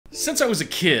Since I was a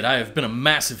kid, I have been a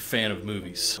massive fan of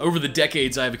movies. Over the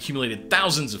decades, I have accumulated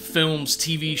thousands of films,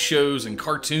 TV shows, and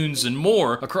cartoons, and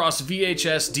more across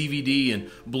VHS, DVD,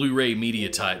 and Blu-ray media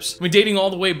types. I mean, dating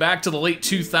all the way back to the late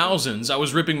 2000s, I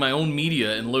was ripping my own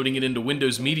media and loading it into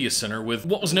Windows Media Center with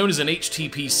what was known as an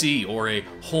HTPC, or a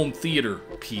home theater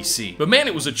PC. But man,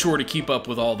 it was a chore to keep up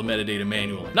with all the metadata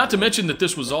manually. Not to mention that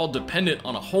this was all dependent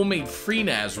on a homemade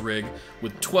FreeNAS rig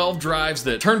with 12 drives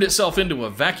that turned itself into a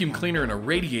vacuum cleaner and a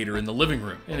radiator in the living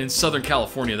room. And in Southern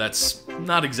California, that's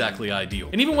not exactly ideal.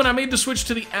 And even when I made the switch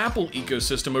to the Apple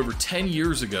ecosystem over 10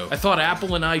 years ago, I thought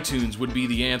Apple and iTunes would be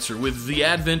the answer, with the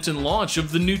advent and launch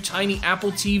of the new tiny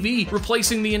Apple TV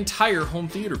replacing the entire home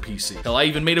theater PC. Hell, I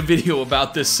even made a video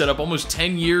about this setup almost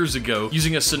 10 years ago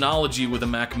using a Synology with a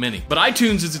Mac Mini. But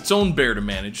iTunes is its own bear to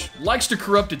manage, likes to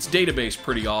corrupt its database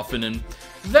pretty often, and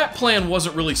that plan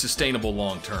wasn't really sustainable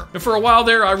long term. And for a while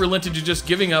there, I relented to just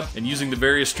giving up and using the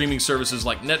various streaming services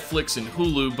like NickFlix and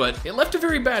Hulu, but it left a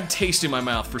very bad taste in my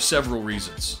mouth for several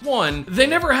reasons. One, they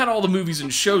never had all the movies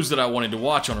and shows that I wanted to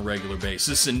watch on a regular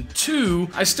basis, and two,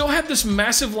 I still had this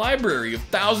massive library of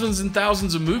thousands and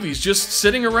thousands of movies just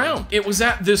sitting around. It was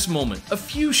at this moment, a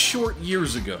few short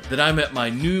years ago, that I met my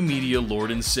new media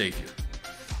lord and savior,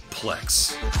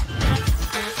 Plex.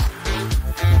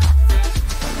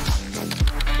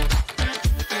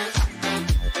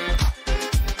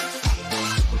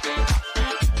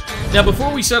 Now,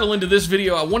 before we settle into this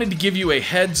video, I wanted to give you a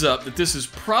heads up that this is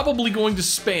probably going to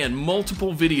span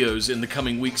multiple videos in the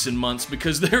coming weeks and months,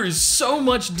 because there is so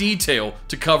much detail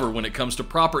to cover when it comes to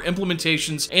proper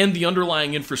implementations and the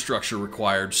underlying infrastructure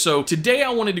required. So today I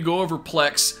wanted to go over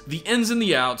Plex, the ins and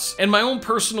the outs, and my own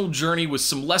personal journey with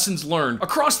some lessons learned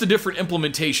across the different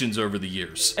implementations over the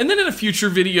years. And then in a future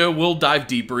video, we'll dive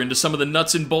deeper into some of the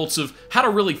nuts and bolts of how to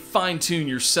really fine-tune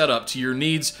your setup to your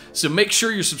needs, so make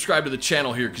sure you're subscribed to the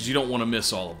channel here, because you don't want to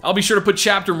miss all of them. I'll be sure to put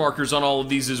chapter markers on all of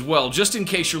these as well, just in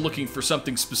case you're looking for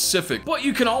something specific. But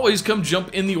you can always come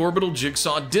jump in the Orbital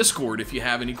Jigsaw Discord if you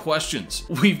have any questions.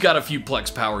 We've got a few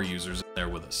Plex power users in there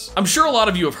with us. I'm sure a lot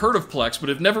of you have heard of Plex, but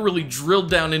have never really drilled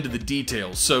down into the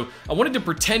details, so I wanted to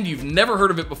pretend you've never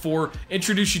heard of it before,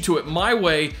 introduce you to it my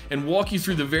way, and walk you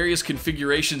through the various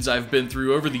configurations I've been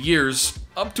through over the years,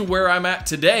 up to where I'm at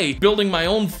today, building my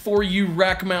own 4U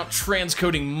rack mount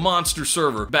transcoding monster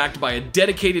server backed by a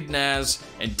dedicated NAS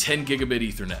and 10 gigabit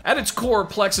Ethernet. At its core,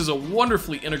 Plex is a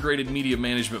wonderfully integrated media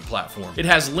management platform. It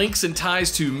has links and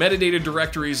ties to metadata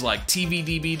directories like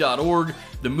tvdb.org,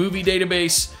 the movie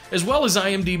database, as well as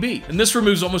IMDb. And this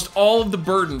removes almost all of the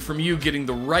burden from you getting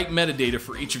the right metadata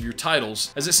for each of your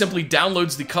titles, as it simply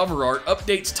downloads the cover art,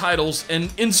 updates titles,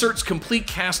 and inserts complete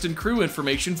cast and crew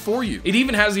information for you. It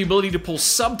even has the ability to pull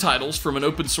subtitles from an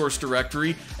open source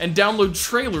directory and download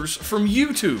trailers from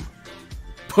YouTube.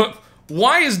 But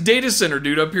why is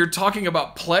DatacenterDude up here talking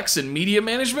about Plex and media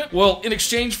management? Well, in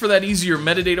exchange for that easier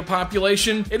metadata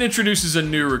population, it introduces a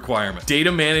new requirement: data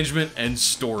management and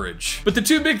storage. But the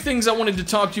two big things I wanted to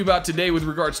talk to you about today with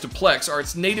regards to Plex are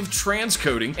its native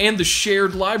transcoding and the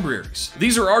shared libraries.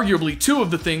 These are arguably two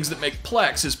of the things that make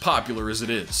Plex as popular as it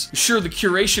is. Sure, the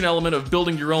curation element of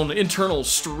building your own internal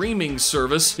streaming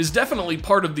service is definitely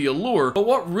part of the allure, but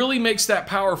what really makes that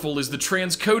powerful is the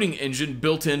transcoding engine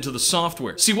built into the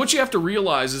software. See, what you have to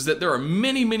realize is that there are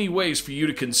many ways for you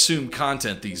to consume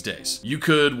content these days. You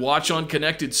could watch on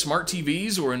connected smart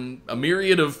TVs or in a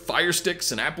myriad of Fire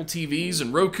Sticks and Apple TVs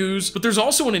and Rokus, but there's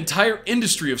also an entire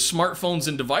industry of smartphones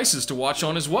and devices to watch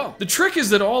on as well. The trick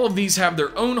is that all of these have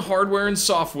their own hardware and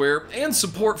software and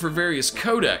support for various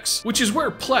codecs, which is where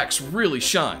Plex really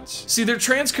shines. See, their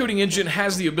transcoding engine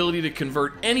has the ability to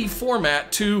convert any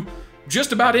format to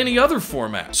just about any other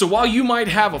format. So while you might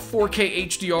have a 4K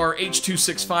HDR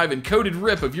H.265 encoded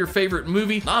rip of your favorite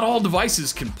movie, not all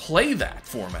devices can play that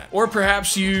format. Or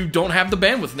perhaps you don't have the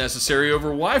bandwidth necessary over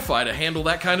Wi-Fi to handle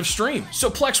that kind of stream. So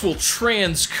Plex will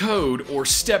transcode or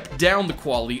step down the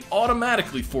quality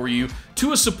automatically for you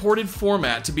to a supported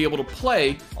format to be able to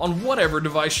play on whatever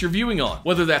device you're viewing on,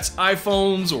 whether that's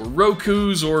iPhones or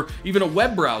Rokus or even a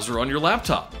web browser on your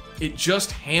laptop. It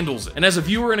just handles it. And as a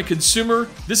viewer and a consumer,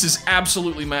 this is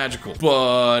absolutely magical.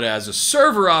 But as a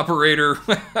server operator,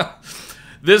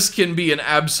 this can be an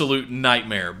absolute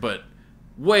nightmare. But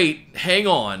wait, hang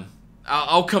on.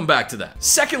 I'll come back to that.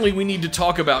 Secondly, we need to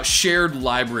talk about shared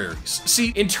libraries.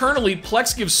 See, internally,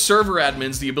 Plex gives server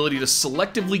admins the ability to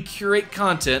selectively curate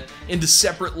content into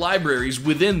separate libraries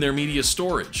within their media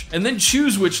storage, and then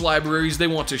choose which libraries they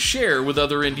want to share with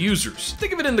other end users.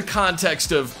 Think of it in the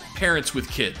context of parents with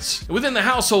kids. Within the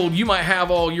household, you might have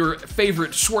all your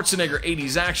favorite Schwarzenegger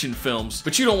 80s action films,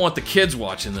 but you don't want the kids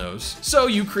watching those. So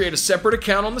you create a separate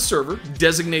account on the server,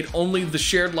 designate only the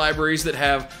shared libraries that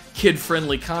have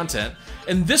kid-friendly content,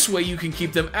 and this way you can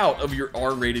keep them out of your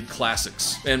R-rated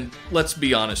classics. And let's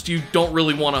be honest, you don't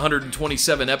really want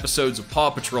 127 episodes of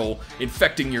Paw Patrol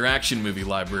infecting your action movie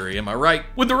library, am I right?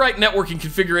 With the right networking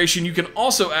configuration, you can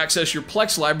also access your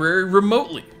Plex library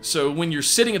remotely. So when you're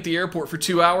sitting at the airport for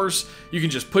 2 hours, you can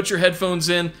just put your headphones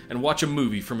in and watch a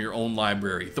movie from your own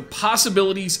library. The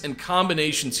possibilities and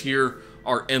combinations here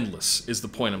are endless, is the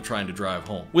point I'm trying to drive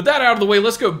home. With that out of the way,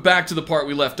 let's go back to the part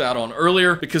we left out on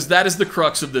earlier, because that is the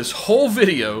crux of this whole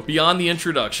video beyond the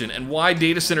introduction and why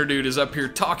DatacenterDude is up here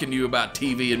talking to you about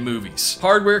TV and movies.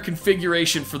 Hardware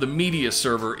configuration for the media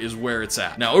server is where it's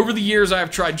at. Now, over the years, I have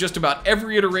tried just about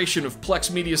every iteration of Plex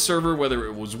media server, whether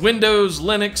it was Windows,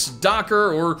 Linux,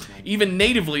 Docker, or even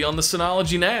natively on the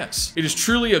Synology NAS. It is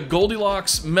truly a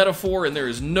Goldilocks metaphor, and there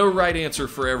is no right answer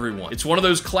for everyone. It's one of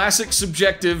those classic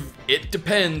subjective, it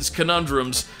depends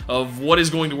conundrums of what is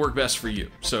going to work best for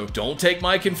you. So don't take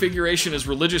my configuration as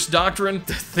religious doctrine.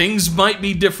 Things might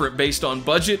be different based on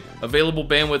budget, available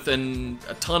bandwidth, and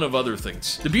a ton of other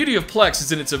things. The beauty of Plex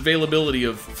is in its availability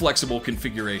of flexible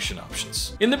configuration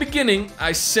options. In the beginning,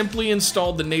 I simply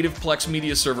installed the native Plex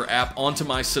media server app onto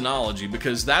my Synology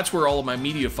because that's where all of my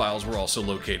media files were also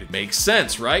located. Makes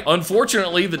sense, right?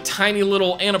 Unfortunately, the tiny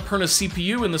little Annapurna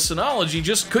CPU in the Synology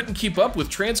just couldn't keep up with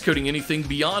transcoding anything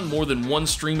beyond more than one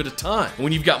stream at a time. And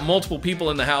when you've got multiple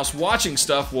people in the house watching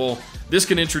stuff, well, this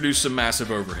can introduce some massive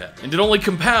overhead. And it only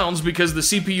compounds because the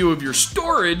CPU of your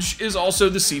storage is also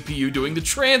the CPU doing the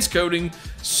transcoding,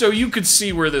 so you could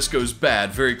see where this goes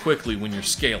bad very quickly when you're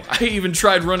scaling. I even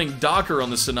tried running Docker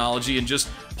on the Synology and just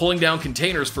pulling down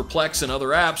containers for Plex and other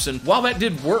apps, and while that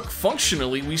did work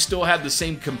functionally, we still had the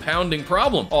same compounding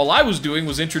problem. All I was doing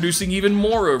was introducing even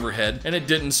more overhead, and it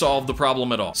didn't solve the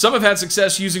problem at all. Some have had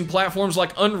success using platforms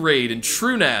like Unraid and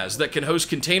TrueNAS that can host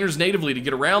containers natively to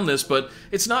get around this, but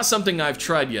it's not something I've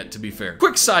tried yet, to be fair.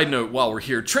 Quick side note while we're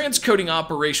here, transcoding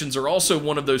operations are also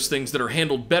one of those things that are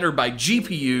handled better by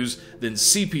GPUs than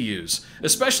CPUs,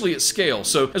 especially at scale.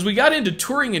 So as we got into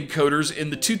Turing encoders in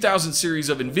the 2000 series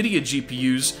of NVIDIA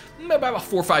GPUs, about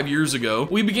 4 or 5 years ago,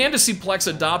 we began to see Plex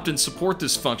adopt and support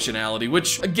this functionality,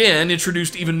 which again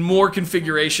introduced even more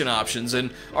configuration options and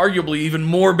arguably even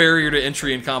more barrier to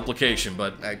entry and complication,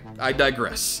 but I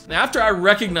digress. Now, after I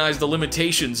recognized the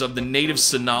limitations of the native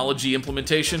Synology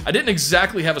implementation, I didn't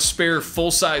exactly have a spare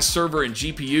full-size server and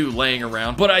GPU laying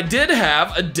around, but I did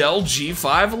have a Dell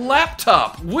G5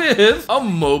 laptop with a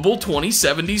mobile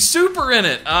 2070 Super in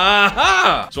it.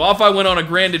 Aha! So off I went on a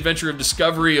grand adventure of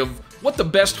discovery of what the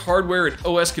best hardware and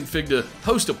OS config to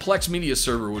host a Plex media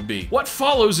server would be. What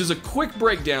follows is a quick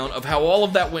breakdown of how all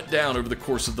of that went down over the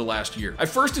course of the last year. I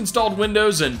first installed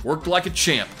Windows and worked like a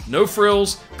champ. No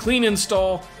frills, clean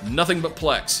install, nothing but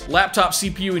Plex. Laptop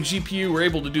CPU and GPU were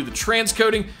able to do the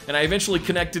transcoding, and I eventually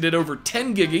connected it over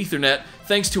 10 gig Ethernet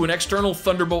thanks to an external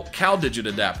Thunderbolt CalDigit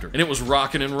adapter, and it was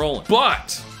rocking and rolling.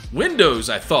 But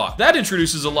Windows, I thought, that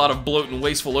introduces a lot of bloat and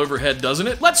wasteful overhead, doesn't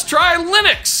it? Let's try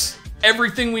Linux!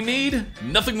 Everything we need,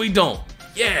 nothing we don't.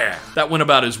 Yeah! That went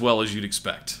about as well as you'd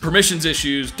expect. Permissions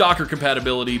issues, Docker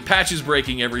compatibility, patches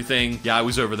breaking everything. Yeah, I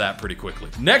was over that pretty quickly.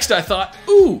 Next I thought,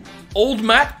 ooh, old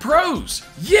Mac Pros.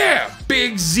 Yeah,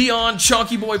 big Xeon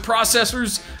chunky boy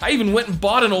processors. I even went and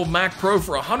bought an old Mac Pro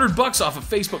for $100 off of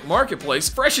Facebook Marketplace,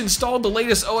 fresh installed the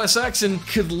latest OS X, and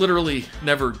could literally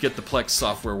never get the Plex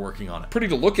software working on it. Pretty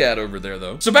to look at over there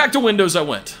though. So back to Windows I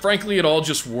went. Frankly, it all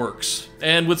just works.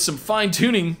 And with some fine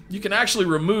tuning, you can actually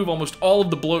remove almost all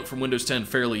of the bloat from Windows 10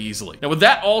 fairly easily. Now with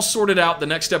that all sorted out, the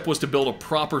next step was to build a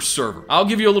proper server. I'll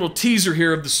give you a little teaser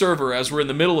here of the server as we're in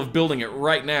the middle of building it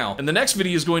right now. And the next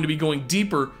video is going to be going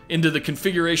deeper into the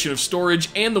configuration of storage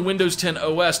and the Windows 10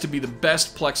 OS to be the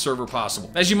best Plex server possible.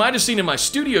 As you might have seen in my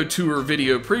studio tour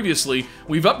video previously,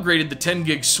 we've upgraded the 10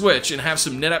 gig switch and have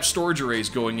some NetApp storage arrays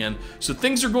going in, so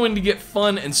things are going to get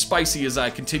fun and spicy as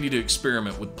I continue to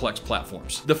experiment with Plex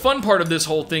platforms. The fun part of this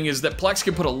whole thing is that Plex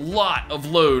can put a lot of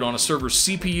load on a server's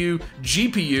CPU,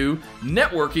 GPU,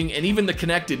 networking, and even the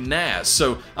connected NAS,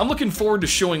 so I'm looking forward to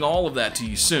showing all of that to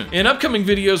you soon. In upcoming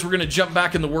videos, we're going to jump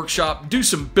back in the workshop, do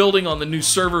some building on the new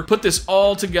server, put this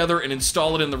all together and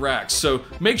install it in the racks, so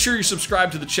make sure you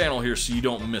subscribe to the channel here so you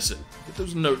don't miss it. Get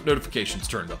those notifications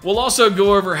turned up. We'll also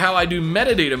go over how I do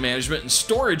metadata management and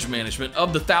storage management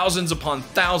of the thousands upon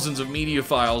thousands of media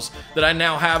files that I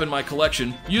now have in my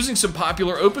collection using some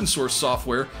popular open source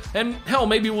software, and hell,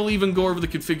 maybe we'll even go over the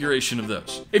configuration of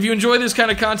those. If you enjoy this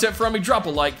kind of content from me, drop a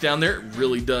like down there. It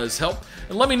really does help.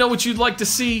 And let me know what you'd like to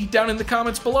see down in the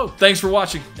comments below. Thanks for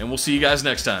watching, and we'll see you guys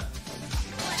next time.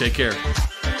 Take care.